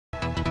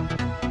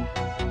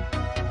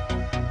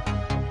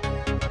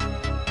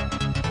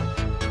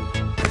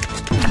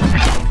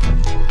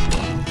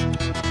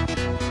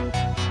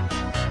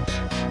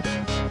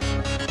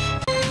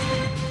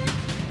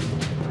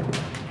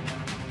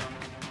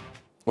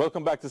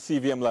Welcome back to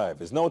CVM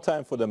Live. It's now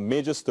time for the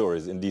major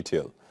stories in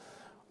detail.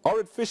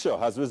 Orrit Fisher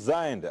has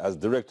resigned as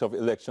Director of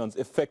Elections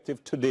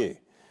effective today.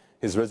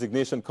 His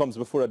resignation comes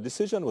before a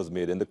decision was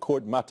made in the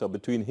court matter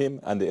between him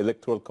and the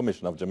Electoral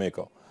Commission of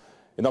Jamaica.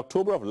 In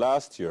October of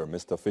last year,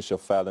 Mr. Fisher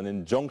filed an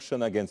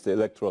injunction against the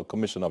Electoral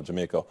Commission of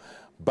Jamaica,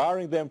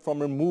 barring them from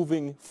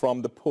removing him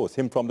from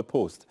the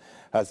post,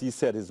 as he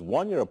said his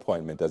one-year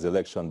appointment as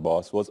election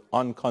boss was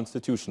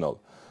unconstitutional.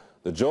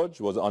 The judge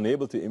was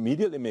unable to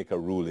immediately make a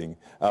ruling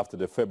after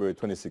the February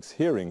 26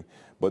 hearing,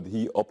 but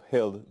he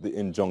upheld the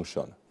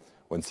injunction.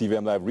 When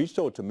CVM Live reached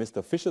out to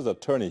Mr. Fisher's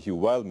attorney, Hugh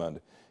Wildman,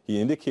 he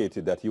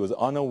indicated that he was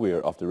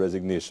unaware of the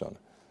resignation.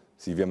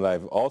 CVM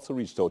Live also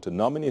reached out to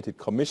nominated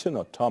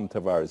Commissioner Tom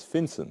Tavares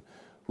Finson,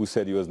 who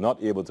said he was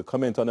not able to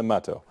comment on the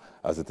matter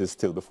as it is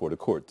still before the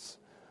courts.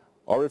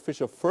 Orrit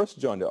Fisher first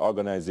joined the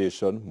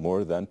organization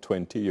more than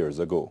 20 years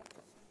ago.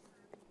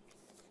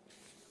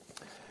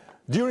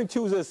 During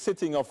Tuesday's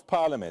sitting of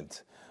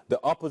Parliament, the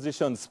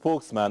opposition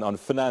spokesman on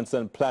finance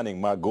and planning,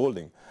 Mark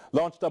Golding,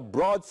 launched a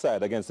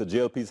broadside against the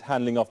JLP's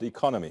handling of the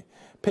economy,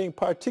 paying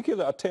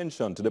particular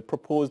attention to the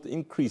proposed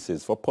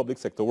increases for public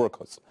sector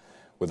workers.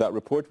 With that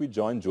report, we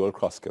join Joel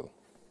Croskill.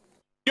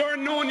 Your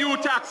no new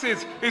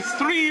taxes is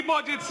 3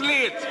 budgets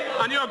late,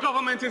 and your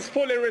government is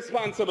fully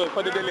responsible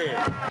for the delay.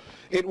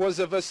 It was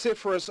a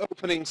vociferous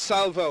opening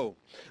salvo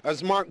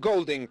as Mark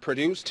Golding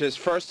produced his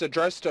first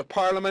address to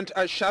Parliament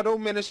as Shadow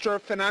Minister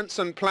of Finance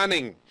and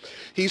Planning.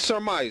 He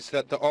surmised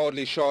that the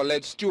Audley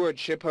Shaw-led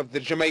stewardship of the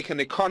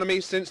Jamaican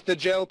economy since the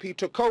JLP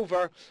took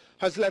over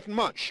has left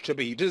much to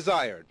be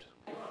desired.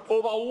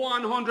 Over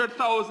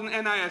 100,000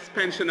 NIS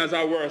pensioners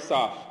are worse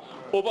off.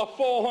 Over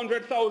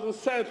 400,000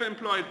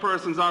 self-employed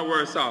persons are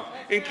worse off,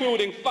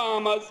 including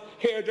farmers,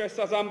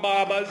 hairdressers and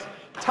barbers,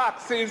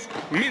 taxis,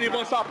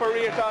 minibus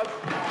operators,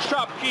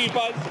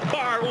 shopkeepers,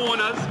 bar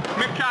owners,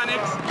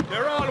 mechanics.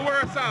 They're all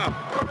worse off.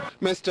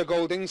 Mr.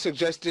 Golding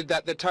suggested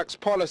that the tax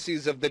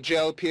policies of the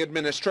JLP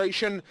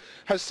administration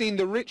has seen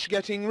the rich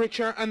getting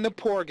richer and the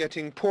poor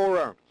getting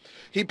poorer.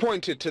 He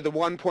pointed to the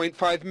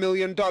 $1.5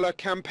 million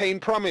campaign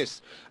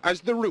promise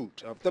as the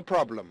root of the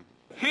problem.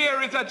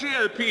 Here is a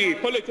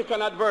JLP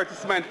political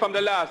advertisement from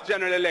the last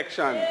general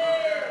election,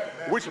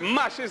 which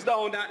mashes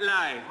down that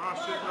lie.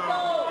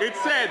 It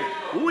said,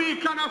 we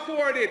can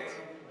afford it,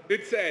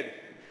 it said.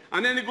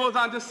 And then it goes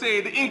on to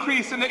say the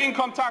increase in the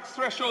income tax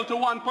threshold to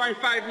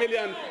 1.5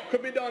 million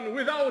could be done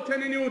without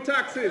any new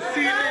taxes.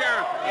 See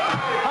there,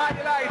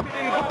 highlighted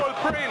in bold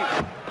print.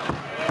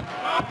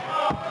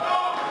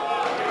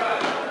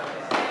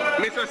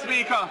 Mr.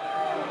 Speaker,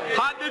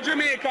 had the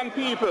Jamaican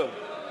people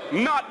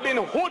not been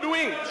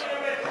hoodwinked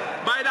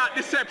by that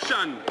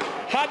deception,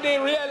 had they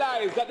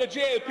realized that the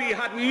JLP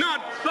had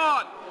not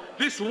thought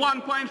this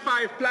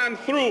 1.5 plan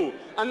through,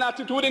 and that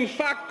it would in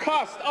fact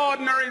cost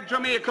ordinary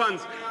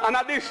Jamaicans an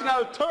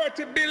additional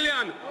 30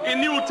 billion in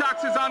new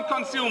taxes on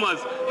consumers,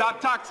 that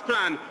tax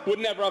plan would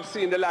never have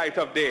seen the light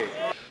of day.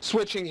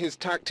 Switching his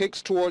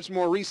tactics towards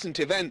more recent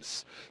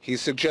events, he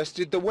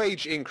suggested the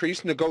wage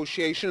increase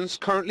negotiations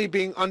currently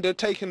being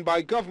undertaken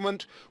by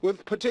government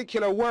with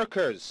particular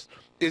workers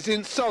is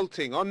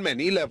insulting on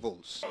many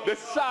levels. The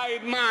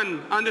side man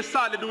on the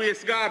solid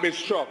waste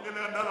garbage truck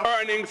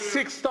earning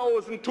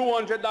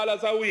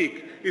 $6,200 a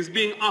week is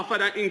being offered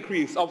an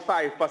increase of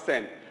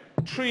 5%,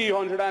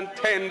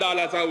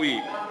 $310 a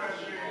week.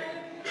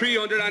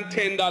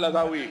 $310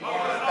 a week.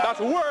 That's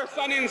worse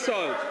than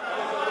insult.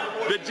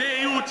 The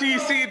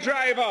JUTC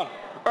driver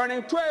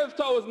earning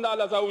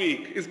 $12,000 a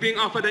week is being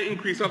offered an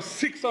increase of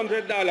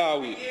 $600 a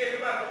week.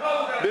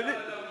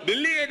 The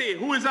lady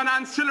who is an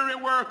ancillary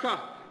worker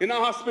in a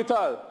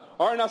hospital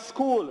or in a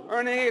school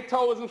earning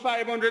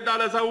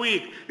 $8,500 a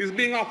week is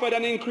being offered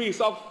an increase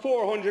of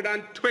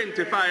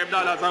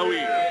 $425 a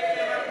week.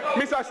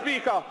 Mr.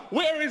 Speaker,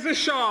 where is the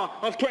Shaw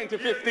of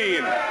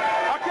 2015?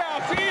 I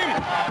can't see him.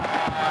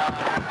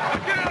 I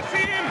can't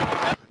see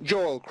him.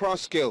 Joel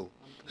Croskill,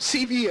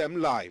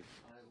 CVM Live.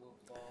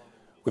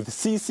 With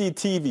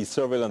CCTV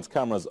surveillance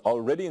cameras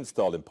already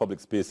installed in public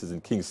spaces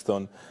in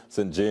Kingston,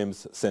 St.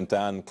 James, St.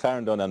 Anne,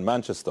 Clarendon and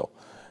Manchester,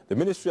 the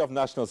Ministry of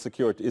National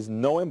Security is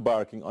now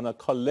embarking on a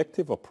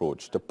collective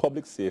approach to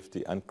public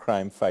safety and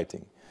crime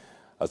fighting.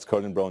 As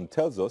Colin Brown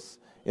tells us,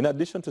 in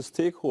addition to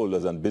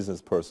stakeholders and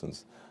business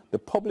persons, the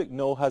public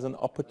now has an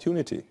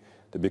opportunity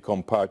to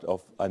become part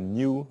of a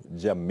new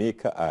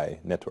Jamaica Eye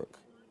network.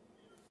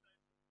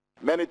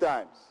 Many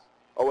times,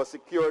 our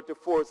security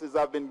forces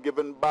have been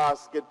given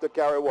basket to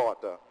carry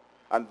water,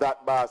 and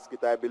that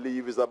basket, I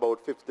believe, is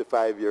about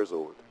 55 years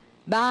old.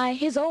 By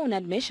his own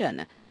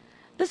admission,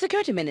 the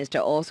Security Minister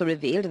also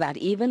revealed that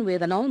even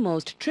with an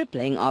almost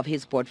tripling of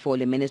his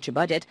portfolio ministry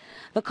budget,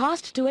 the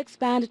cost to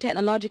expand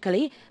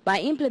technologically by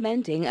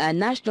implementing a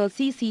national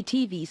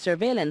CCTV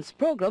surveillance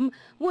program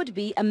would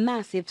be a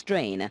massive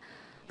strain.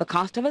 The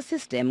cost of a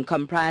system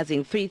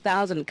comprising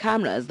 3,000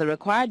 cameras, the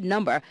required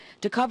number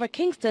to cover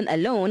Kingston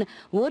alone,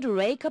 would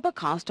rake up a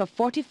cost of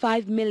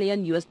 $45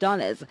 million.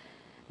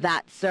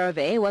 That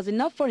survey was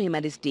enough for him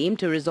and his team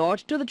to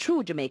resort to the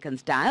true Jamaican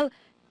style,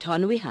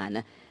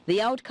 Tunwihan.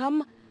 The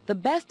outcome? The the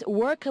best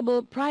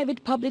workable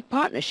private-public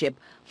partnership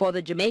for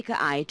the Jamaica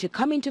Eye to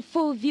come into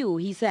full view,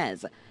 he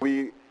says.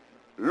 We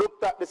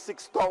looked at the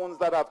 6 towns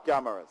that have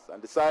cameras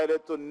and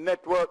decided to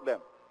network them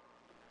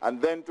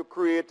and then to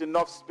create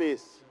enough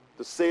space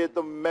to say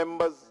to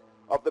members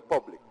of the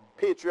public,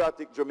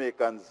 patriotic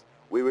Jamaicans,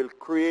 we will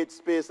create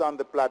space on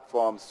the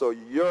platform so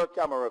your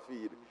camera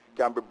feed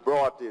can be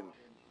brought in.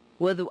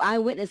 With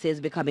eyewitnesses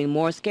becoming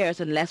more scarce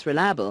and less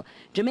reliable,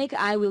 Jamaica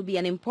Eye will be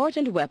an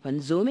important weapon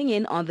zooming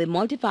in on the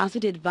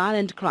multifaceted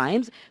violent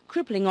crimes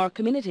crippling our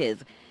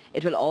communities.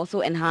 It will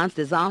also enhance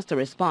disaster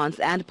response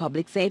and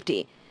public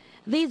safety.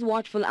 These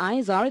watchful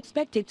eyes are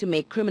expected to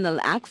make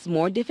criminal acts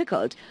more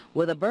difficult,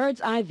 with a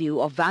bird's eye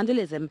view of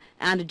vandalism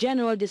and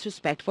general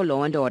disrespect for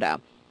law and order.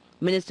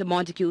 Minister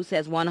Montague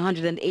says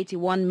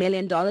 $181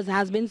 million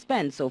has been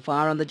spent so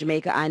far on the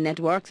Jamaica Eye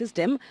network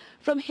system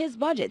from his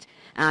budget,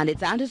 and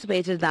it's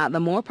anticipated that the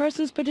more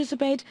persons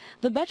participate,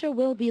 the better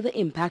will be the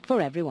impact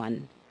for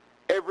everyone.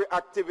 Every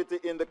activity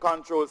in the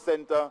control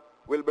center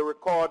will be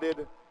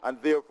recorded and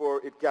therefore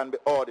it can be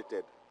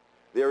audited.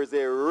 There is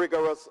a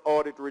rigorous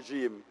audit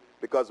regime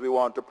because we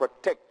want to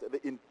protect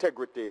the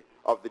integrity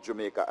of the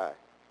Jamaica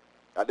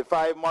Eye. At the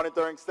 5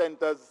 monitoring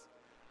centers,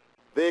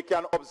 they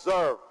can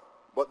observe,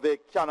 but they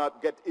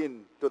cannot get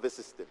into the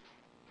system.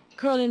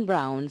 Curlin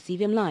Brown,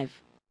 CVM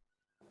Live.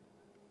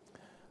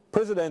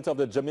 President of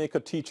the Jamaica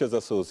Teachers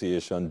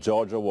Association,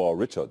 Georgia Waugh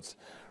Richards,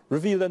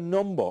 revealed a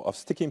number of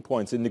sticking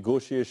points in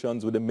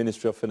negotiations with the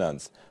Ministry of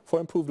Finance for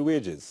improved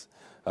wages,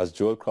 as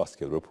Joel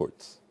Croskill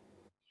reports.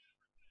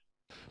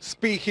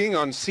 Speaking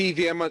on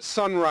CVM at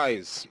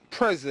Sunrise,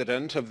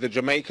 President of the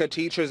Jamaica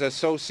Teachers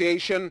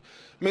Association,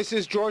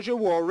 Mrs. Georgia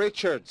Waugh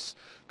Richards,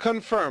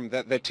 confirmed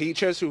that the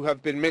teachers who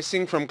have been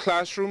missing from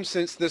classrooms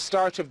since the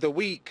start of the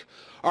week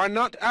are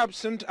not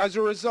absent as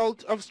a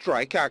result of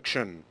strike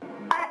action.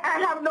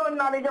 I have no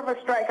knowledge of a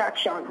strike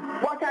action.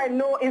 What I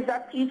know is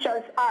that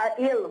teachers are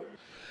ill.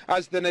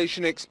 As the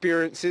nation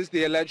experiences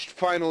the alleged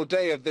final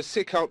day of the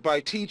sick out by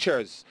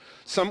teachers,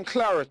 some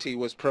clarity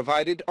was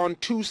provided on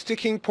 2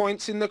 sticking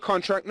points in the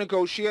contract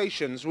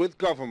negotiations with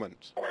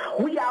government.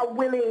 We are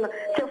willing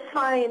to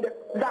find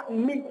that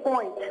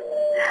midpoint.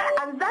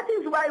 And that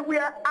is why we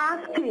are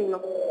asking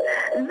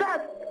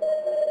that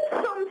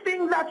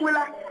something that will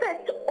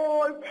affect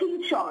all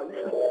teachers,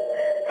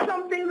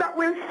 something that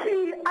will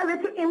see a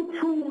little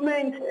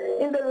improvement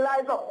in the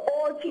lives of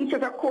all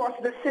teachers across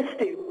the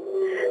system,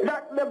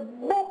 that the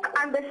book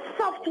and the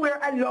software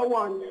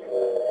allowance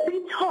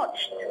be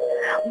touched.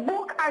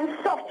 Book and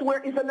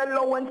software is an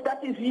allowance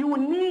that is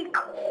unique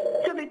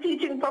to the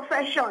teaching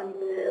profession,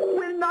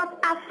 will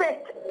not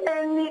affect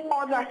any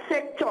other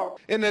sector.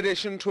 In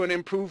addition to an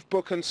improved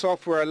book and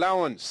software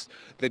allowance,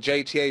 the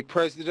JTA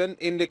president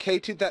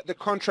indicated that the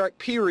contract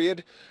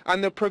period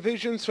and the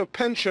provisions for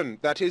pension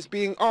that is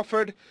being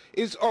offered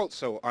is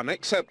also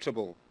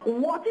unacceptable.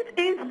 What it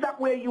is that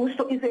we're used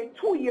to is a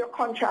 2-year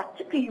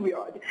contract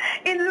period.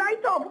 In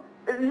light of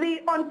the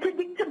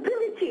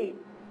unpredictability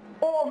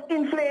of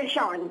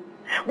inflation,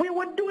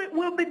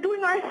 we'll be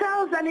doing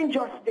ourselves an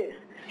injustice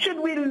should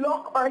we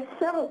lock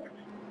ourselves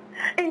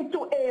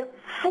into a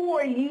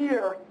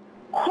 4-year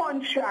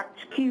contract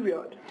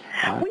period.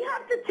 We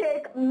have to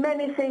take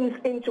many things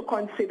into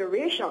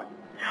consideration.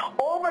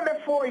 Over the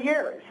 4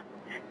 years,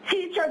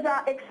 teachers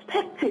are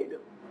expected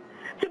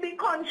to be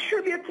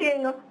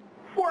contributing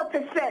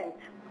 4%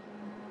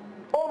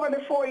 over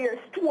the 4 years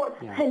towards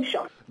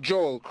pension.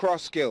 Joel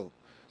Croskill,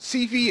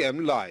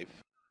 CVM Live.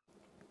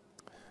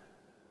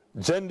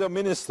 Gender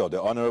Minister,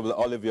 the Honorable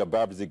Olivia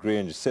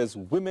Barbsey-Grange, says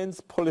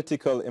women's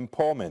political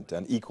empowerment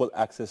and equal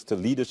access to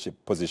leadership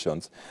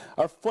positions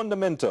are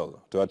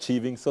fundamental to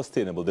achieving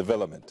sustainable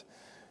development.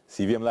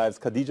 CVM Live's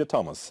Khadija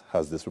Thomas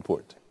has this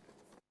report.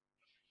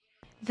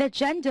 The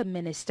Gender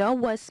Minister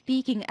was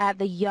speaking at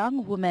the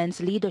Young Women's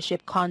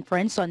Leadership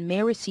Conference on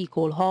Mary C.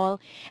 Cole Hall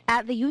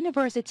at the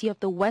University of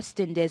the West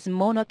Indies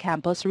Mona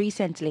campus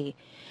recently.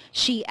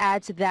 She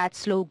adds that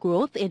slow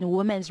growth in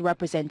women's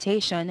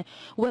representation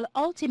will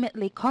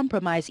ultimately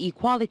compromise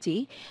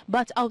equality,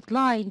 but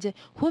outlined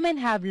women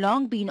have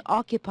long been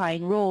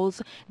occupying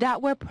roles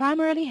that were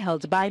primarily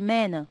held by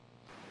men.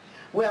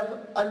 We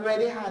have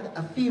already had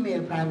a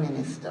female Prime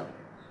Minister,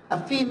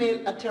 a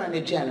female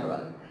Attorney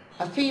General,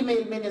 a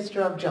female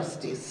Minister of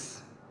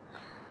Justice,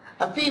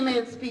 a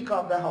female Speaker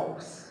of the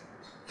House,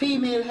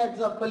 female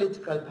heads of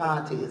political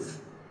parties,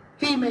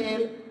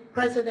 female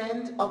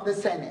President of the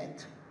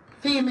Senate,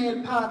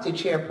 female party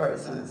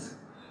chairpersons,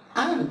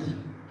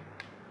 and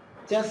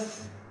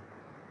just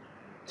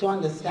to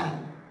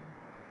understand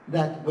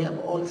that we have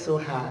also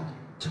had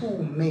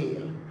 2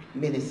 male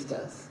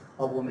ministers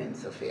of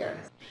Women's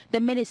Affairs.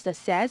 The minister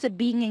says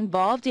being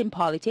involved in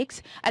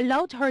politics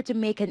allowed her to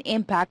make an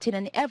impact in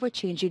an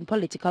ever-changing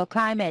political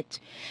climate.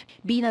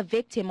 Being a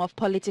victim of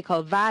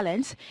political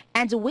violence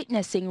and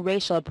witnessing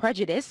racial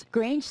prejudice,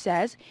 Grange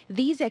says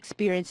these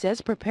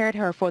experiences prepared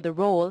her for the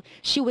role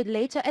she would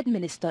later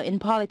administer in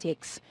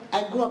politics.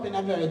 I grew up in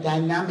a very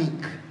dynamic,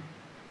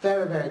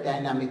 very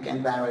dynamic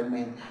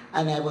environment,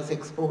 and I was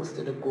exposed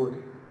to the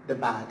good, the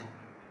bad,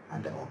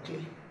 and the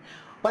ugly.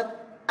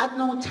 But at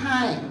no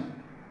time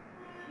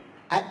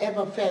I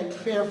ever felt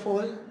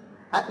fearful.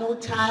 At no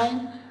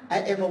time I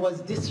ever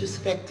was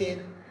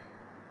disrespected.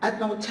 At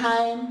no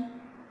time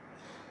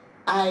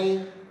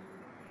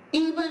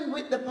even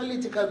with the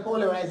political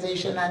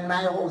polarization and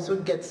my house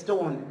would get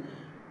stoned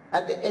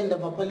at the end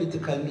of a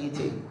political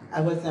meeting,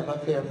 I was never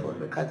fearful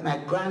because my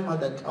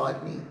grandmother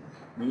taught me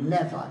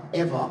never,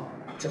 ever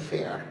to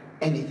fear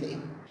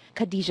anything.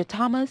 Khadija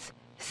Thomas,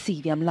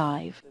 CVM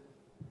Live.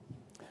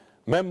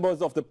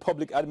 Members of the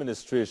Public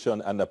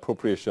Administration and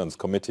Appropriations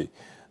Committee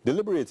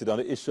deliberated on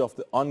the issue of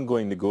the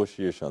ongoing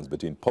negotiations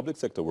between public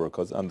sector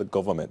workers and the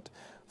government,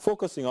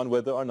 focusing on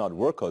whether or not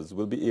workers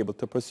will be able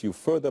to pursue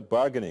further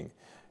bargaining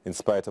in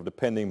spite of the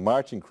pending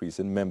March increase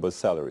in members'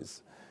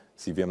 salaries.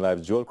 CVM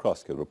Live's Joel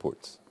Crosskill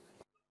reports.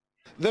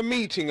 The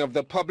meeting of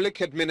the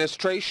Public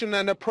Administration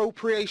and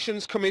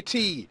Appropriations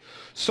Committee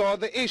saw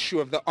the issue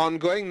of the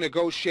ongoing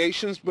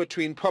negotiations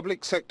between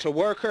public sector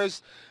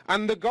workers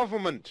and the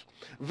government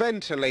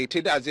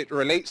ventilated as it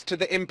relates to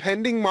the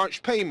impending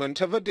March payment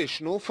of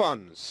additional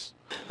funds.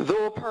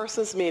 Though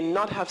persons may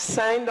not have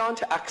signed on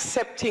to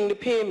accepting the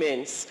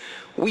payments,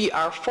 we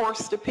are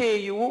forced to pay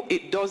you.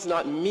 It does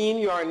not mean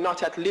you are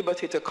not at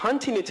liberty to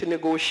continue to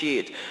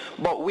negotiate,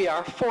 but we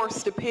are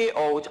forced to pay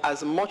out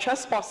as much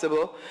as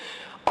possible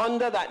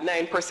under that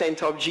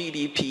 9% of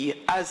GDP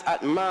as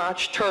at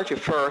March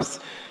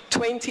 31st,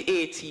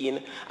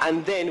 2018,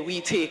 and then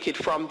we take it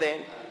from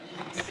then.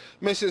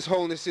 Mrs.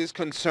 Holness's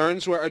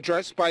concerns were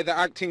addressed by the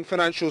Acting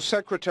Financial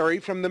Secretary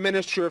from the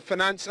Ministry of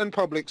Finance and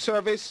Public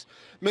Service,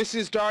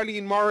 Mrs.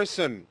 Darlene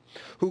Morrison,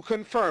 who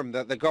confirmed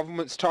that the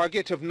government's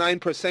target of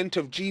 9%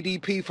 of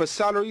GDP for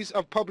salaries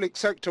of public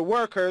sector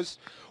workers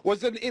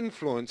was an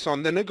influence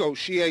on the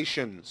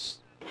negotiations.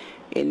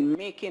 In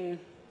making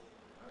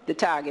the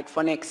target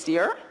for next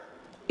year,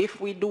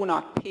 if we do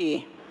not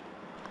pay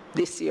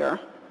this year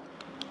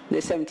the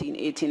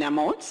 17-18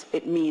 amounts,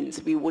 it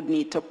means we would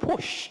need to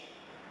push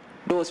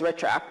those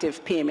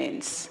retroactive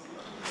payments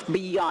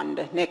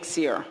beyond next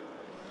year.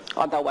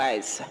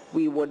 Otherwise,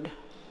 we would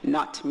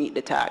not meet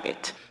the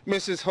target.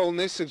 Mrs.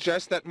 Holness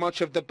suggests that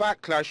much of the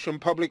backlash from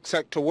public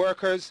sector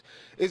workers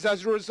is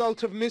as a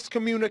result of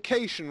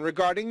miscommunication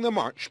regarding the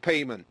March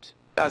payment.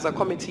 As a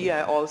committee,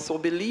 I also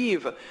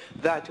believe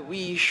that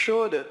we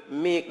should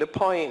make the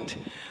point,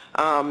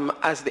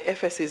 as the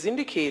FS is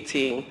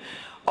indicating,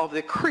 of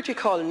the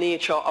critical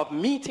nature of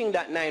meeting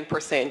that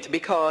 9%,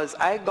 because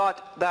I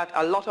got that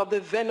a lot of the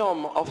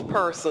venom of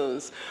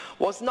persons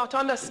was not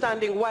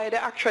understanding why they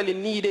actually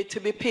needed to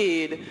be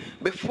paid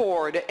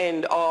before the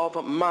end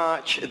of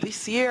March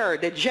this year.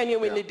 They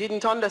genuinely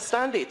didn't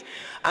understand it.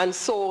 And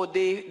so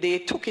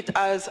they took it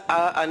as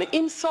an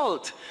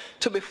insult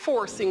to be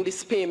forcing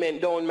this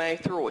payment down my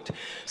throat.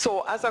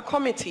 So as a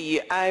committee,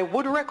 I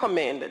would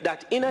recommend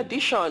that in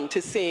addition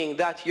to saying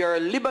that your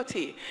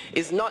liberty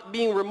is not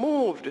being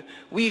removed,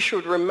 we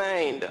should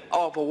remind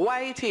of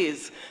why it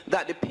is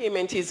that the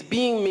payment is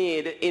being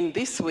made in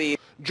this way.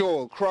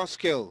 Joel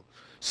Crosskill,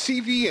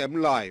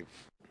 CVM Live.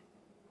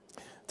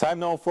 Time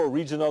now for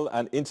regional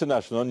and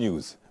international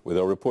news with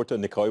our reporter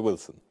Nicoy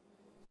Wilson.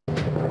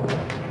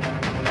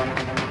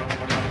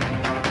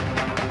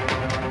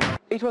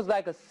 It was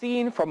like a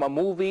scene from a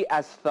movie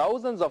as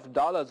thousands of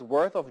dollars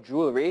worth of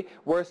jewelry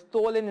were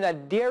stolen in a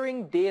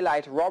daring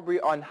daylight robbery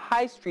on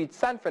High Street,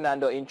 San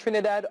Fernando in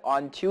Trinidad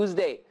on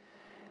Tuesday.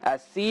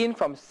 As seen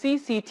from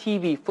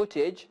CCTV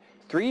footage,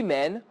 3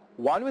 men,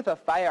 one with a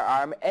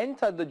firearm,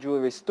 entered the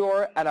jewelry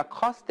store and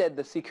accosted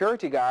the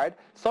security guard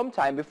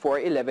sometime before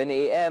 11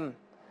 a.m.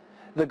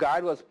 The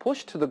guard was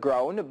pushed to the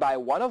ground by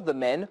one of the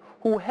men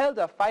who held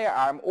a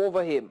firearm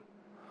over him.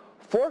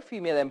 4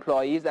 female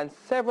employees and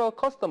several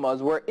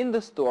customers were in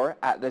the store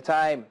at the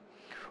time.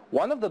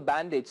 One of the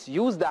bandits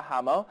used a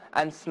hammer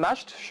and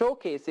smashed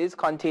showcases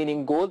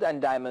containing gold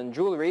and diamond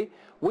jewelry,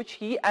 which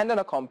he and an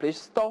accomplice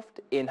stuffed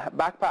in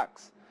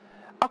backpacks.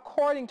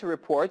 According to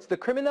reports, the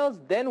criminals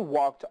then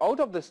walked out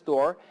of the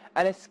store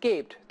and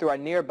escaped through a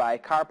nearby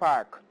car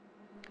park.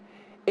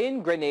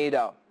 In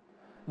Grenada,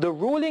 the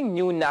ruling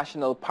New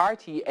National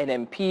Party,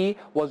 NNP,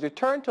 was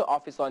returned to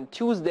office on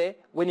Tuesday,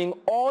 winning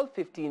all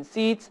 15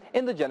 seats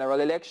in the general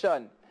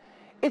election.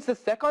 It's the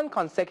second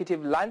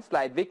consecutive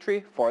landslide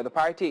victory for the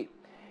party.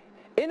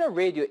 In a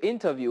radio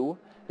interview,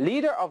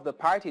 leader of the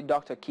party,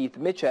 Dr. Keith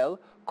Mitchell,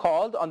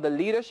 called on the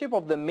leadership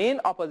of the main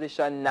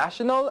opposition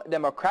National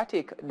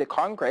Democratic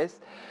Congress,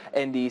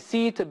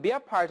 NDC, to be a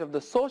part of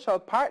the social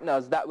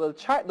partners that will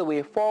chart the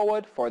way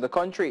forward for the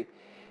country.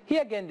 He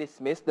again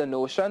dismissed the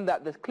notion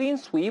that the clean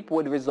sweep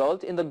would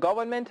result in the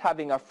government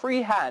having a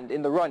free hand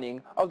in the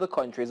running of the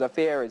country's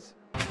affairs.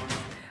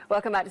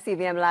 Welcome back to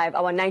CVM Live,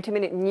 our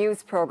 90-minute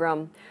news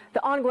program.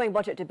 The ongoing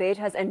budget debate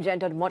has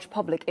engendered much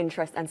public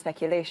interest and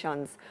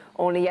speculations.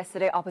 Only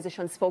yesterday,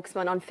 opposition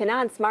spokesman on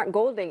finance, Mark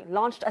Golding,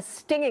 launched a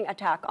stinging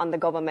attack on the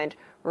government,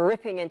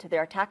 ripping into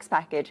their tax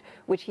package,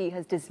 which he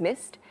has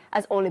dismissed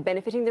as only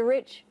benefiting the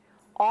rich.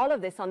 All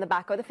of this on the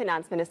back of the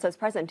finance minister's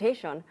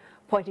presentation,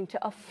 pointing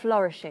to a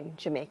flourishing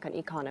Jamaican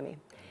economy.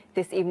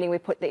 This evening, we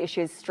put the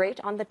issues straight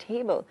on the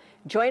table.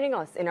 Joining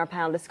us in our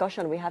panel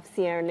discussion, we have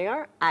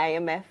senior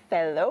IMF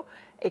fellow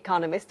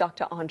economist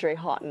Dr. Andre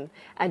Houghton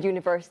and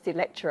university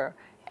lecturer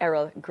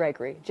Errol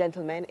Gregory.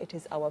 Gentlemen, it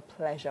is our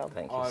pleasure.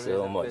 Thank you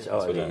so much.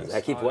 I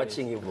keep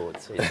watching you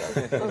both.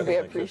 So we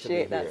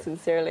appreciate that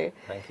sincerely.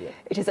 Thank you.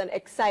 It is an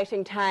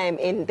exciting time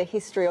in the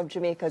history of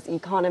Jamaica's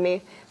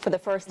economy. For the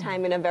first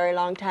time in a very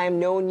long time,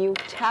 no new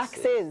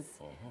taxes.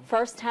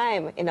 First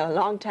time in a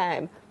long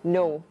time,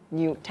 no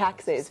new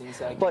taxes.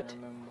 But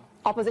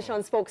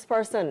opposition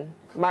spokesperson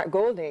Mark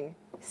Golding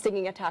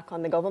stinging attack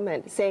on the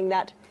government, saying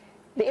that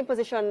the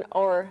imposition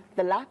or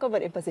the lack of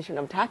an imposition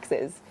of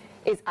taxes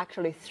is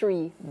actually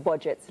 3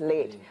 budgets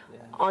late.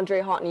 Andre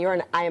Houghton, you're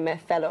an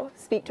IMF fellow.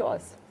 Speak to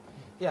us.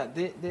 Yeah,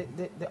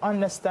 the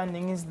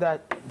understanding is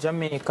that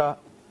Jamaica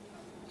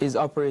is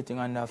operating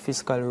under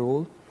fiscal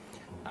rule,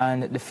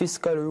 and the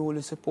fiscal rule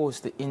is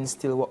supposed to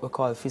instill what we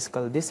call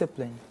fiscal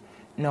discipline.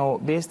 Now,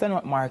 based on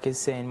what Mark is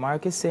saying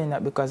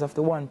that because of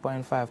the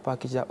 1.5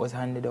 package that was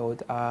handed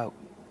out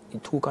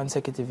 2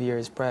 consecutive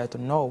years prior to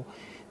now,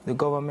 the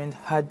government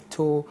had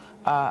to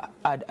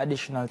add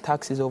additional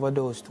taxes over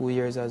those 2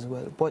 years as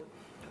well. But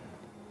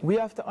we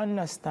have to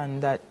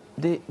understand that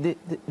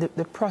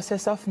the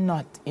process of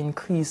not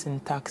increasing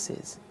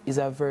taxes is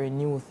a very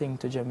new thing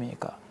to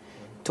Jamaica.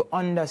 To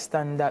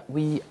understand that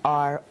we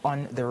are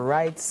on the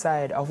right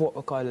side of what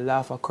we call the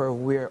Laffer curve,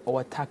 where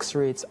our tax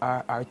rates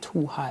are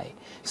too high.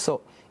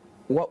 So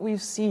what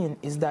we've seen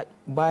is that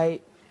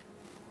by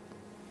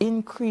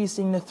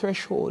increasing the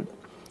threshold,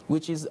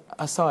 which is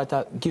a sort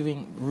of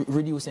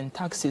reducing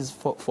taxes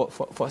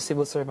for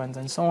civil servants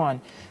and so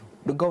on,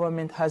 the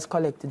government has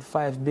collected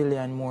 5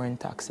 billion more in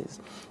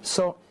taxes.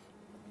 So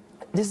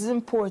this is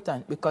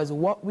important because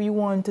what we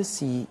want to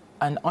see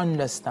and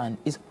understand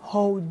is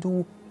how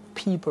do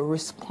people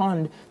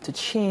respond to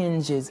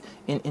changes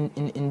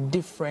in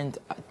different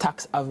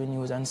tax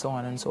avenues and so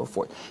on and so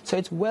forth. So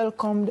it's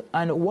welcomed,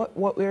 and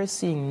what we're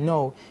seeing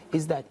now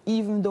is that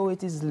even though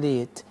it is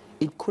late,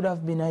 it could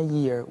have been a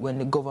year when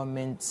the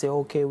government say,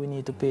 okay, we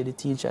need to pay the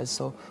teachers,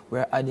 so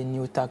we're adding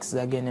new taxes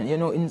again. And, you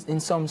know, in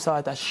some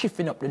sort of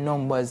shifting up the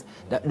numbers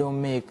that don't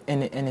make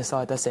any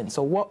sort of sense.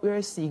 So what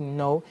we're seeing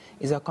now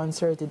is a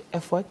concerted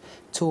effort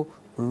to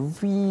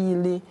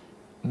really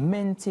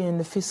maintain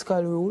the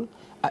fiscal rule,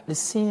 at the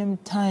same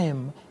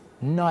time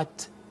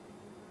not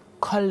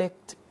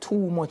collect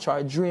too much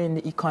or drain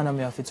the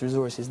economy of its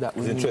resources that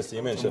we need. It's interesting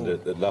you mentioned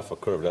the Laffer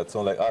curve. That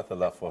sounds like Arthur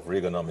Laffer of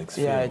Reaganomics.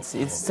 Yeah,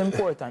 it's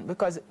important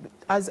because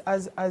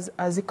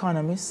as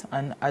economists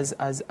and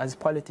as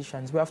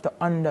politicians, we have to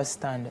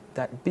understand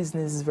that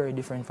business is very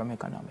different from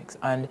economics.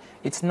 And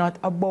it's not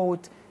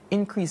about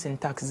increasing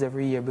taxes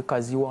every year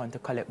because you want to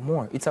collect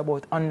more. It's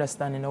about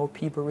understanding how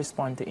people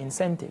respond to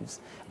incentives.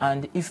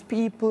 And if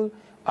people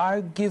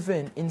are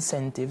given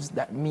incentives,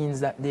 that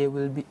means that they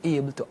will be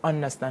able to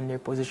understand their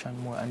position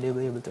more and they will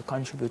be able to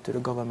contribute to the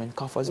government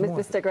coffers more.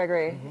 Mr.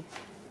 Gregory,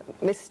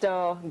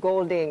 Mr.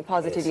 Golding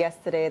posited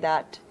yesterday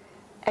that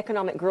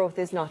economic growth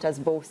is not as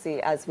bossy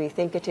as we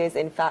think it is.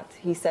 In fact,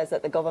 he says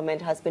that the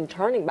government has been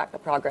turning back the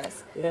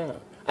progress. Yeah,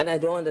 and I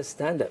don't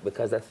understand that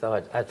because I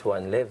thought at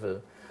one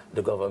level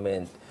the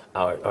government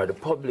or the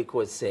public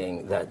was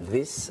saying that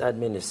this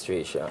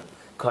administration,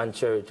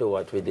 contrary to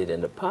what we did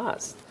in the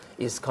past,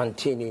 is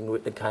continuing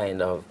with the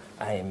kind of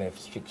IMF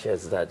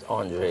strictures that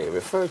Andre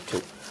referred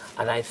to.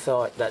 And I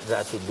thought that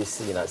that would be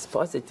seen as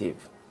positive.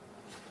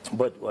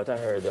 But what I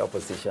heard the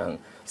opposition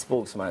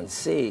spokesman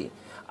say,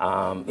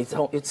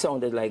 it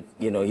sounded like,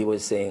 you know, he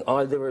was saying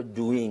all they were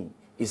doing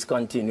is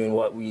continuing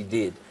what we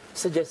did,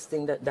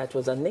 suggesting that that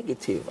was a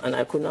negative. And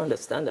I couldn't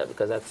understand that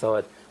because I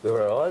thought we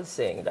were all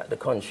saying that the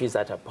country is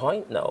at a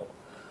point now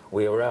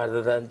where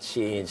rather than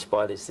change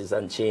policies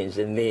and change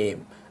the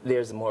name,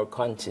 there's more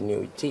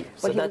continuity.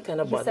 So well, that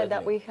kind of bothered me. He said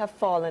that we have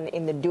fallen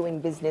in the doing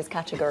business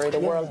category, the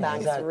World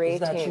Bank's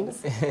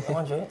ratings. Is that true?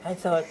 Andre, I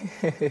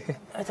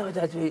thought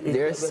that we...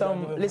 There's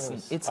some...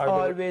 Listen, it's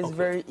always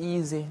very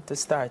easy to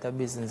start a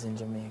business in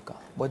Jamaica.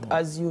 But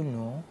as you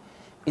know,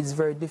 it's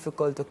very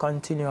difficult to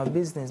continue a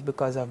business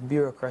because of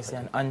bureaucracy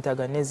and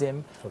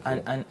antagonism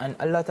and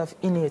a lot of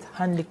innate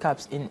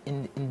handicaps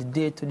in the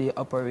day-to-day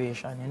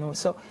operation, you know.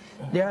 So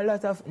there are a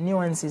lot of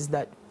nuances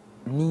that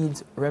need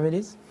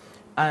remedies.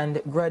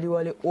 And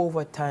gradually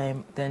over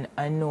time, then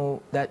I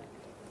know that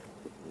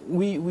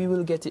we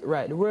will get it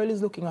right. The world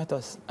is looking at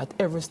us. At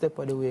every step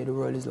of the way, the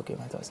world is looking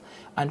at us.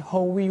 And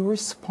how we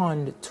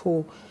respond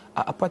to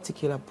a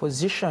particular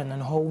position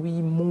and how we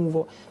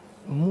move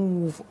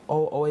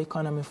our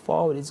economy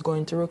forward is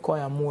going to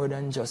require more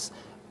than just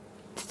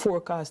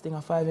forecasting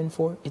a 5 and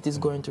 4. It is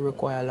going to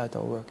require a lot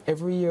of work.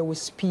 Every year we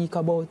speak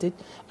about it,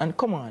 and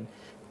come on,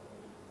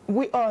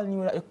 we all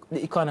knew that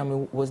the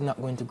economy was not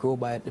going to grow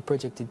by the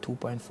projected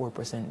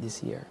 2.4%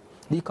 this year.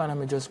 The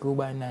economy just grew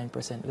by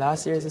 9%.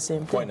 Last year is the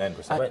same thing.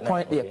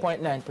 0.9%.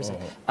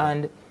 0.9%.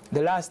 And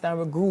the last time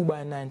we grew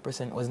by 9%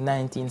 was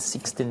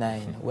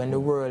 1969, when the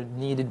world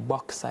needed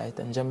bauxite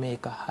and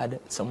Jamaica had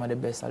some of the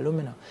best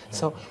alumina.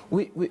 So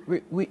we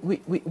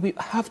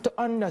have to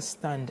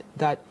understand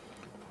that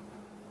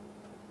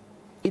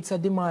it's a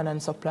demand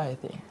and supply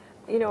thing.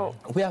 You know,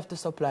 we have to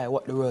supply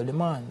what the world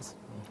demands.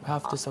 We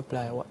have to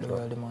supply what the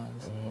world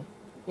demands.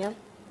 Yeah.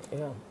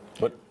 Yeah.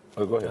 But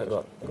go ahead.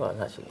 Go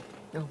on, Ashley.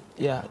 No.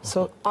 Yeah.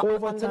 So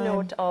on the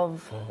note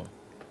of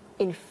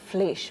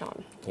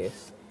inflation,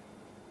 yes,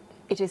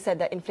 it is said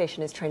that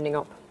inflation is trending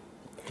up,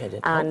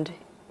 and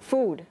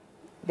food,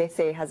 they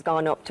say, has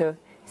gone up to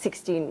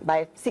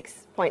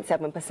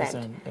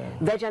 6.7%.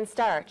 Veg and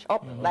starch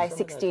up by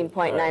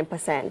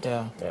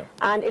 16.9%.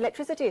 And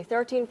electricity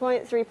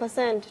 13.3%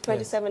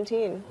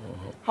 2017.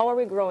 How are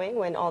we growing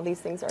when all these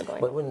things are going?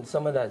 But when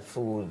some of that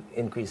food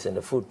increase in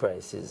the food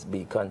prices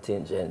be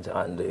contingent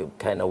on the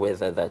kind of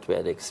weather that we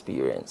had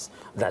experienced,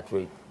 that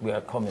we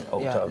are coming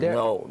out of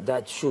now,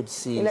 that should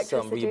see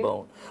some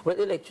rebound. Well,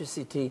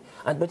 electricity,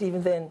 but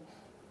even then,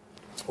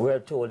 we're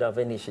told of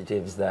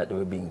initiatives that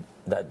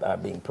are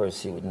being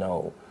pursued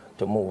now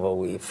to move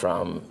away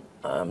from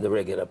the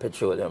regular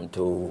petroleum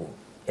to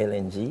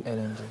LNG.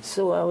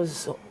 So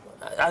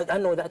I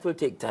know that will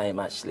take time,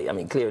 actually. I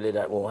mean, clearly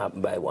that won't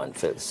happen by one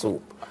fell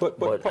swoop.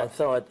 But I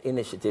thought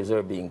initiatives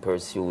are being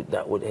pursued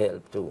that would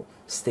help to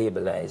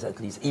stabilize, at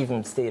least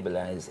even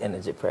stabilize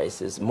energy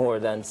prices, more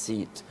than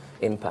see it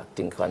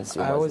impacting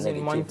consumers. I was negatively.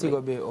 in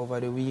Montego Bay over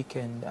the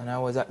weekend, and I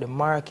was at the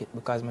market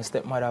because my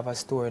stepmother have a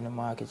store in the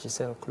market. She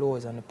sells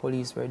clothes, and the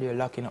police were there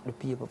locking up the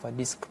people for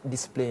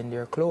displaying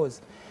their clothes.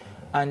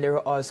 And they were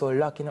also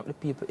locking up the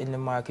people in the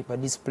market for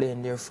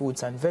displaying their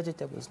fruits and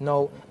vegetables.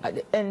 Now, at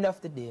the end of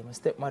the day, my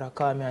stepmother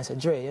called me and said,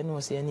 Dre, you know,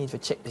 so you need to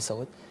check this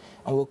out.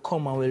 And we'll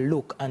come and we'll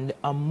look. And the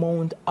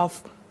amount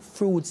of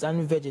fruits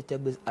and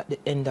vegetables at the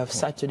end of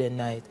Saturday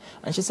night.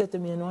 And she said to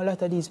me, you know, a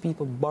lot of these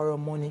people borrow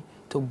money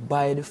to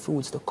buy the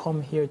fruits, to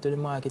come here to the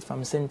market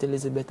from St.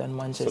 Elizabeth and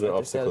Manchester. So there are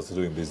obstacles to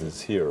doing business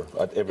here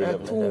at every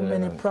level. There are too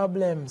many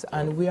problems,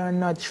 and we are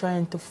not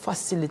trying to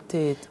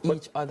facilitate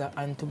each other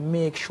and to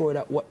make sure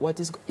that what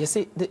is... You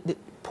see, the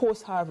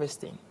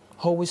post-harvesting,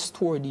 how we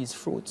store these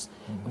fruits,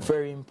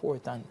 very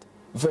important.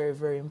 Very,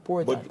 very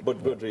important.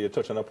 But Rodri, you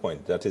touched on a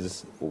point that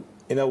is,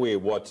 in a way,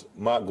 what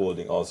Mark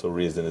Golding also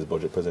raised in his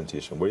budget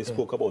presentation, where he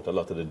spoke about a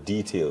lot of the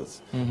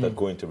details that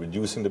go into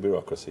reducing the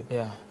bureaucracy,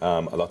 a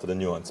lot of the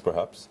nuance,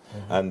 perhaps,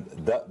 and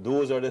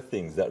those are the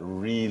things that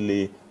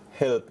really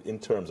help in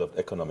terms of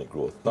economic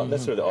growth, not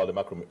necessarily all the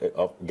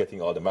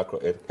getting all the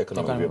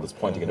macroeconomic variables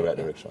pointing in the right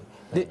direction.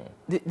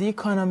 The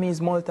economy is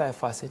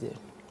multifaceted,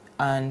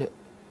 and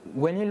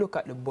when you look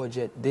at the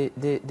budget,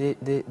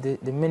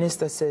 the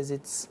minister says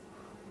it's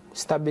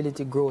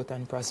stability, growth,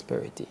 and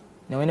prosperity.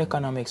 Now, in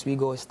economics, we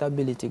go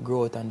stability,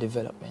 growth, and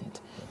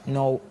development.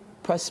 Now,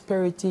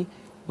 prosperity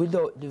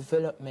without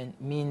development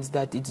means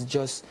that it's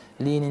just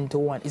leaning to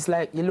one. It's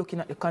like you're looking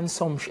at the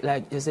consumption,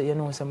 like you say, you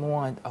know, someone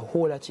want a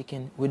whole of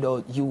chicken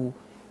without you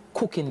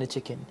cooking the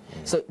chicken.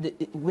 So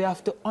we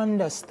have to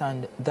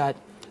understand that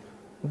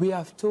we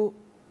have to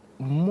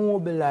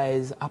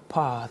mobilize a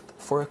path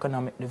for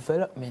economic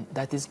development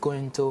that is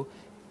going to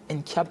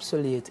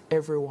encapsulate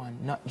everyone,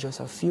 not just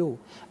a few.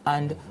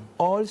 And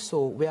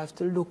also, we have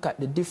to look at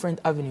the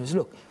different avenues.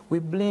 Look, we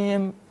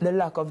blame the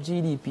lack of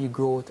GDP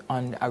growth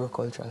on the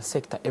agricultural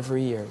sector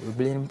every year. We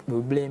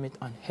blame it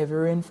on heavy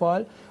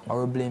rainfall,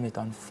 or we blame it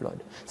on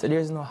flood. So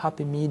there's no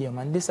happy medium.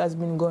 And this has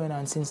been going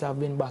on since I've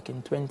been back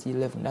in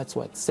 2011. That's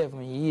what,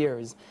 7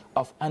 years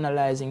of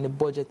analyzing the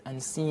budget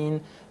and seeing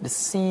the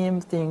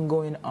same thing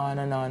going on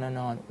and on and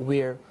on,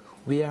 where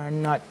we are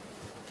not...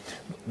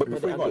 But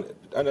before you go on,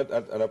 and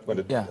I'm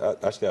going to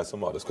actually ask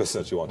some other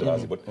questions that you want to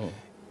ask you, but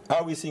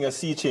are we seeing a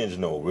sea change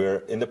now,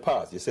 where in the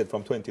past, you said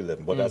from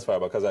 2011, but as far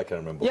back as I can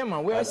remember. Yeah,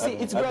 man, we are seeing,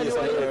 it's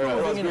gradually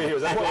improving.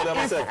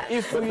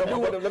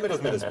 Let me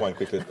just make this point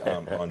quickly,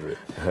 Andre.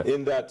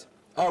 In that,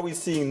 are we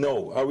seeing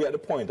now, are we at the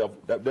point of,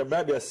 that there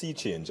might be a sea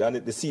change,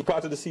 and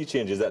part of the sea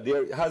change is that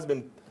there has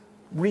been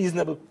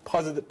reasonable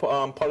positive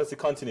policy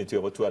continuity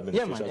over two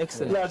administrations. Yeah, man,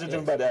 excellent. Largely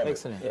driven by the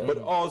excellent. But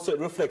also it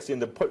reflects in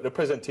the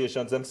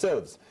presentations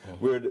themselves,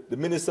 where the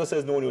minister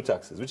says no new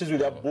taxes, which is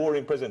really a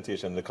boring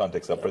presentation in the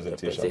context of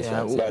presentations.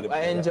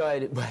 I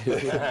enjoyed it, by the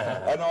way.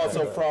 And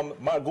also from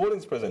Mark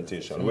Golding's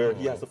presentation, where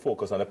he has to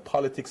focus on the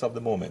politics of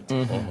the moment.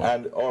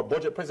 And our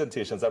budget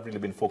presentations have really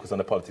been focused on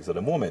the politics of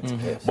the moment.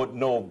 But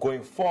now,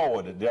 going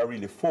forward, they are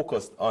really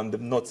focused on the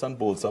nuts and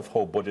bolts of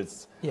how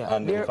budgets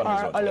and the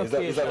economy are.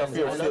 Is that a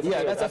fair statement?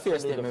 Yeah, that's a fair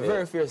statement,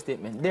 very fair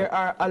statement. There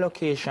are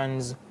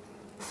allocations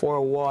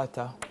for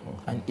water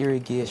and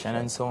irrigation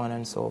and so on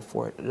and so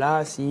forth.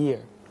 Last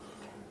year,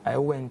 I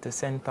went to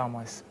St.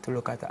 Thomas to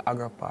look at the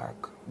agri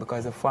park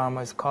because the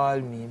farmers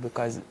called me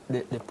because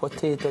the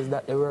potatoes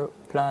that they were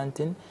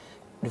planting,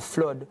 the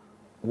flood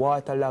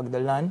waterlogged the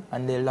land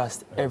and they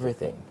lost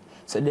everything.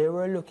 So they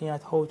were looking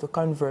at how to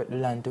convert the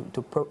land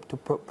to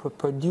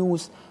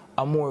produce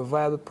a more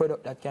viable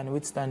product that can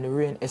withstand the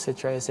rain,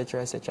 etc.,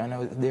 etc., etc. And I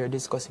was there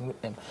discussing with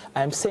them.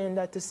 I'm saying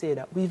that to say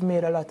that we've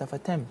made a lot of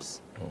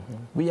attempts.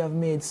 We have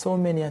made so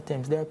many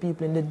attempts. There are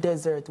people in the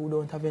desert who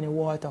don't have any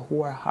water,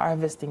 who are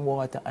harvesting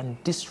water and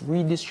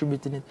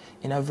redistributing it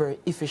in a very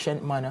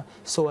efficient manner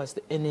so as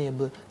to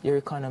enable their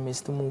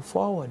economies to move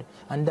forward.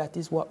 And that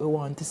is what we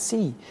want to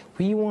see.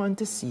 We want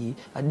to see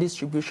a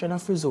distribution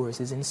of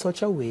resources in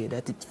such a way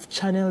that it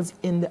channels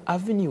in the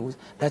avenues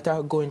that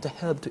are going to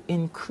help to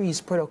increase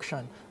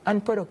production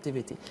and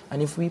productivity.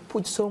 And if we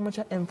put so much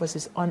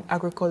emphasis on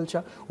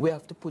agriculture, we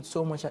have to put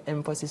so much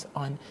emphasis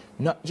on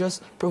not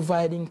just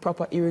providing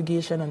proper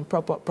irrigation and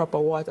proper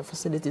water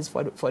facilities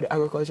for the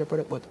agriculture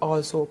product, but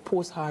also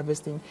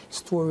post-harvesting,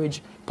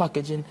 storage,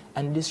 packaging,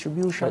 and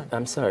distribution.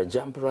 I'm sorry,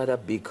 Jam had a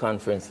big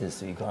conference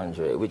this week,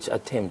 Andre, which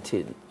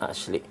attempted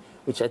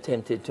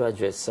to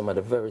address some of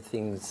the very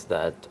things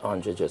that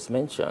Andre just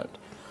mentioned,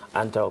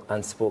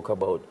 and spoke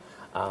about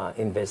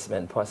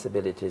investment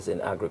possibilities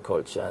in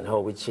agriculture and how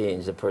we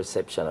change the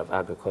perception of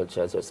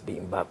agriculture as just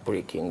being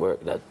back-breaking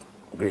work that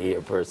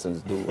gray-haired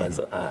persons do. And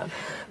so,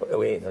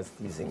 wait, that's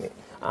teasing me.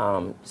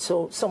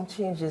 So some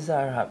changes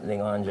are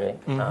happening, Andre,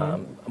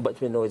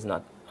 but we know it's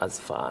not as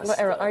fast. But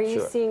Errol, are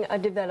you seeing a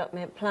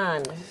development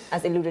plan,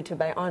 as alluded to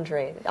by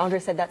Andre? Andre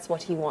said that's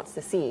what he wants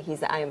to see.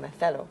 He's the IMF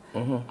fellow.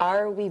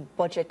 Are we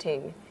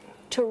budgeting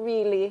to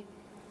really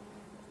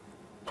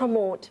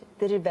promote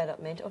the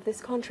development of this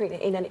country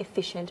in an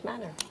efficient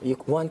manner?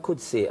 One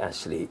could say,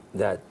 actually,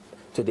 that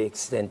to the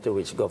extent to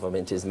which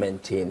government is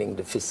maintaining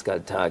the fiscal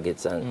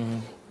targets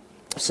and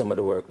some of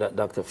the work that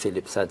Dr.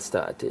 Phillips had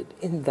started,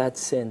 in that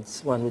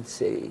sense, one would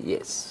say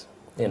yes.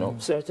 You know,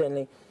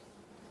 certainly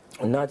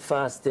not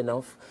fast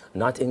enough,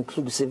 not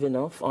inclusive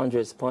enough,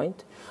 Andre's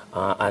point.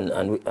 And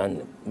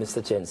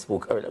Mr. Chen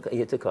spoke earlier, I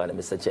hate to call him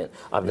Mr. Chen,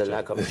 of the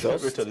lack of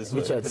trust.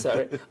 Richard,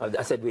 sorry.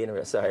 I said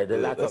Wayne, sorry, the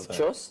lack of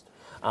trust.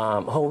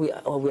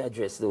 How we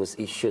address those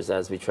issues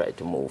as we try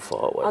to move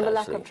forward. On the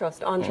lack of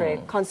trust,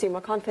 Andre, consumer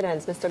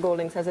confidence, Mr.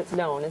 Golding says it's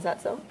down. Is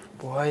that so?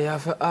 Boy, you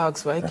have to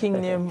ask why King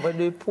name, but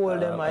they poll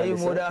them. I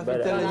would have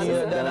to tell you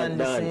that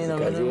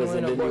because he was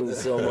in the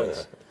news so much.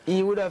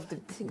 He would have to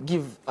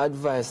give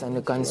advice on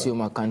the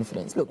consumer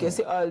confidence. Look, you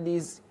see all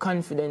these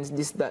confidence,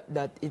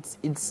 that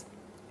it's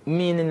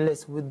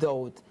meaningless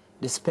without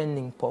the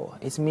spending power.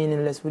 It's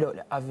meaningless without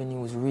the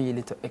avenues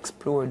really to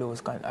explore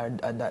those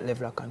at that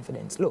level of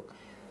confidence. Look,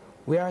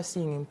 we are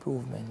seeing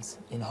improvements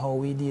in how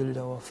we deal with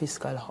our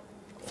fiscal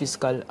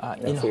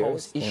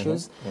in-house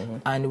issues,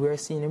 and we're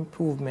seeing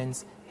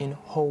improvements in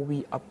how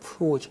we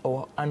approach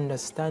our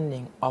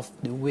understanding of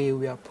the way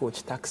we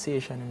approach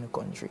taxation in the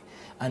country.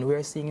 And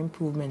we're seeing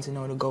improvements in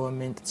how the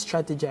government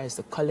strategizes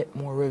to collect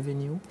more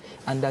revenue,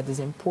 and that is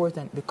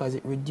important because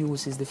it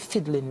reduces the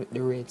fiddling with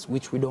the rates,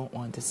 which we don't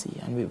want to see.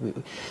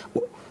 And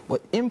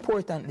but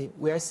importantly,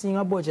 we are seeing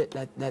a budget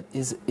that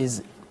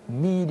is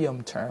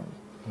medium term.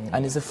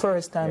 And it's the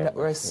first time that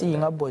we're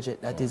seeing a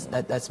budget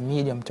that's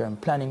medium term,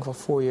 planning for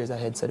 4 years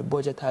ahead. So the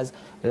budget has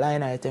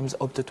line items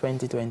up to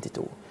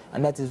 2022.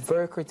 And that is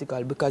very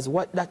critical because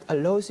what that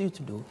allows you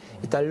to do,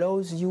 it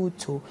allows you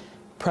to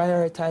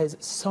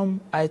prioritize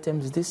some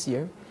items this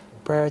year,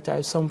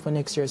 prioritize some for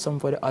next year, some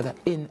for the other,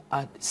 in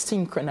a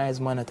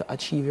synchronized manner to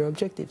achieve your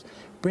objectives.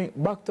 Bring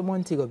back to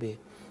Montego Bay,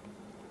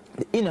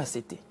 the inner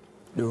city,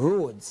 the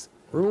roads,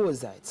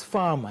 Roseites,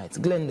 Farmites,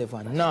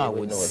 Glendevon,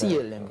 Norwood,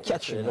 CLM,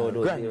 Catching,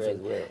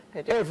 Granville,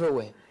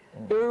 everywhere.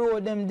 The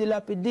road them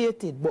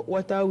dilapidated, but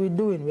what are we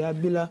doing? We are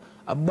building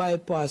a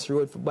bypass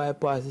road for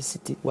bypass the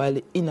city, while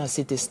the inner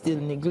city is still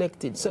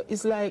neglected. So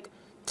it's like,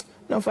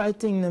 no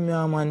fighting them,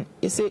 yeah, man.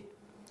 You see,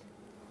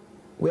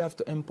 we have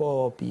to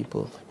empower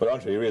people. But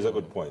Andre, you raise a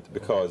good point,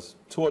 because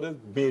two of the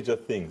major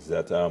things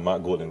that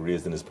Mark Golding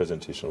raised in his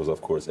presentation was,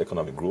 of course,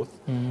 economic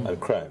growth and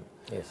crime.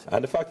 Yes.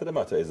 And the fact of the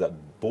matter is that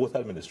both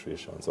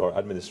administrations, or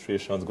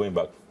administrations going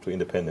back to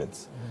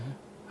independence,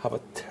 have a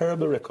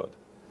terrible record.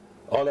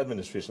 All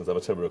administrations have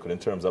a terrible record in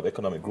terms of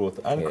economic growth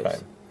and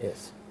crime.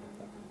 Yes.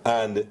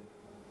 And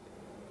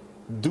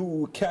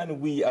can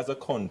we as a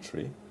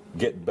country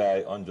get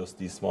by on just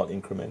these small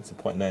increments,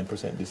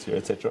 0.9% this year,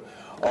 etc.,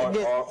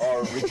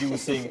 or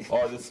reducing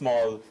all the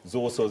small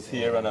ZOSOs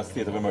here and a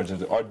state of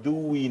emergency, or do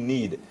we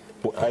need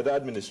either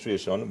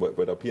administration,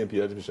 whether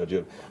PNP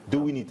administration, do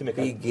we need to make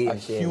a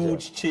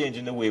huge change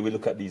in the way we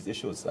look at these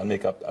issues and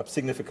make a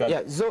significant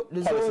the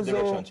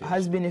ZOSO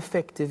has been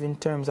effective in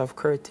terms of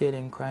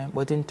curtailing crime,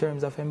 but in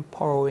terms of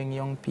empowering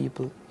young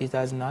people, it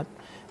has not.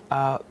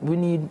 We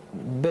need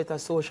better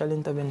social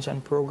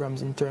intervention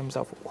programs in terms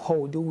of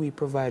how do we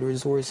provide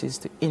resources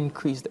to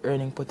increase the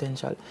earning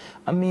potential.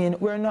 I mean,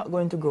 we're not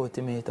going to grow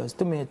tomatoes.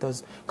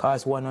 Tomatoes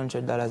cost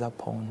 $100 a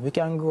pound. We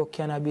can grow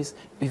cannabis.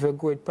 If you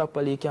grow it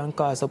properly, it can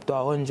cost up to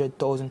 $100,000,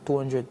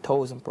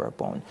 $200,000 per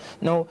pound.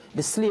 Now,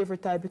 the slavery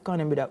type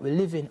economy that we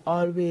live in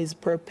always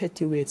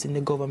perpetuates in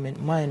the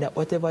government mind that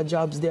whatever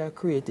jobs they are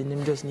creating,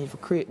 them just need to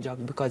create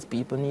jobs because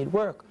people need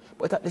work.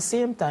 But at the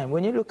same time,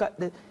 when you look at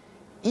the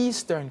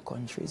Eastern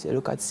countries, you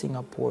look at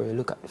Singapore, you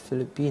look at the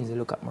Philippines, you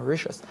look at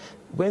Mauritius,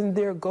 when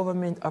their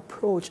government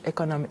approach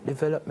economic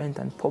development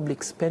and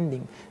public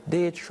spending,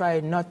 they try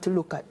not to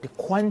look at the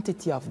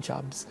quantity of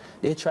jobs,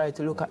 they try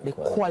to look at the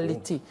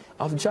quality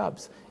of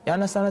jobs. You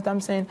understand what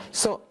I'm saying?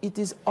 So it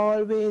is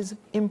always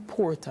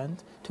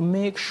important to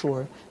make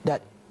sure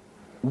that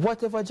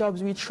whatever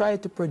jobs we try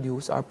to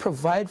produce or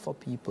provide for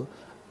people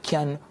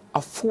can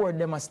afford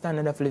them a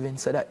standard of living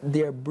so that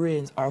their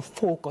brains are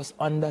focused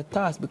on that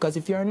task. Because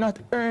if you're not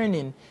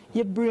earning,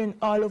 your brain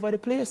all over the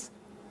place.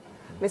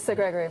 Mr.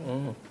 Gregory,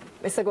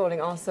 Mr. Golding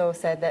also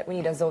said that we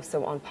need a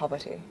ZOSO on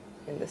poverty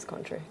in this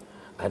country.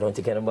 I don't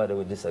think anybody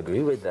would disagree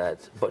with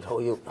that, but how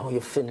you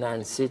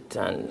finance it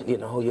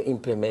and how you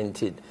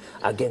implement it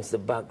against the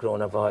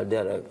background of all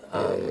the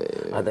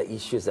other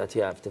issues that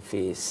you have to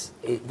face,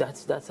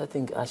 that's I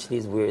think actually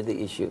is where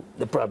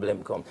the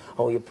problem comes.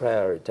 How you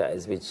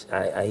prioritize, which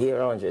I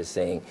hear Andre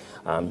saying,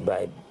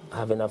 by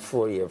having a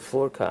 4-year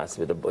forecast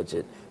with the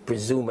budget,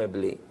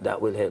 presumably that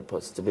will help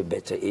us to be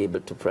better able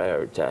to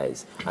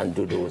prioritize and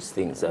do those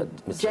things that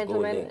Mr.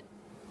 Golding.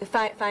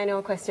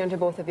 Final question to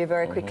both of you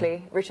very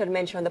quickly. Richard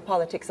mentioned the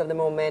politics of the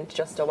moment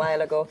just a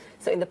while ago.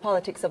 So in the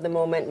politics of the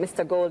moment,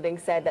 Mr. Golding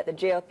said that the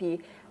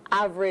JLP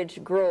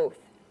average growth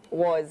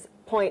was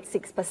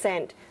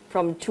 0.6%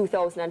 from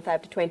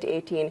 2005 to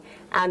 2018,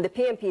 and the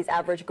PMP's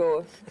average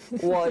growth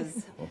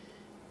was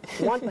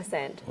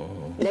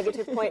 1%.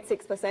 Negative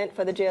 0.6%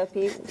 for the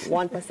JLP,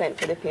 1%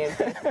 for the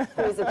PMP.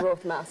 Who's the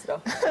growth master?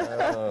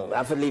 I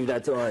have to leave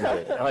that to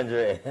Andre.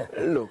 Andre.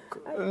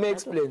 Look, let me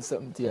explain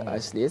something to you,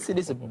 Ashley. You see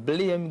this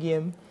blame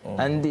game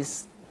and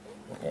this...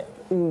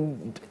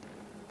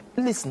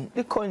 Listen,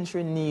 the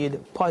country need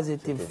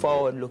positive,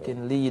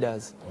 forward-looking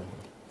leaders.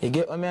 You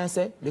get what I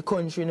say? The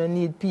country don't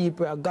need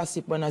people to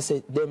gossip when I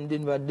say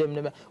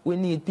them. We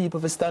need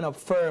people to stand up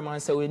firm and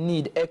say we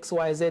need X,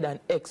 Y, Z, and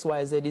X,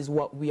 Y, Z is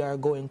what we are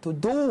going to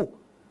do.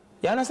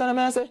 You understand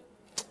what I say?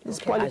 This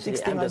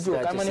politics thing is a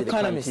joke. I'm an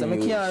economist. I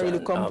can't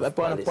really come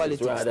upon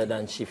politics. Rather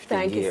than shifting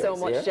Thank you so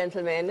much, yeah?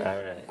 gentlemen.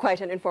 Right.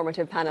 Quite an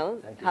informative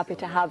panel. Happy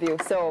to have you.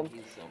 So,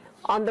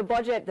 on the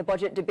budget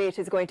debate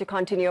is going to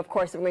continue. Of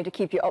course, we're going to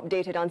keep you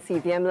updated on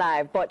CVM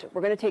Live, but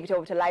we're going to take it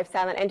over to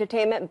lifestyle and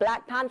entertainment.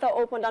 Black Panther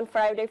opened on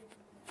Friday,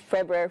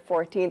 February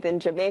 14th in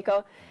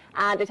Jamaica,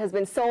 and it has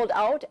been sold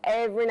out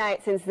every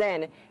night since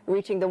then,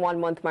 reaching the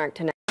 1-month mark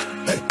tonight.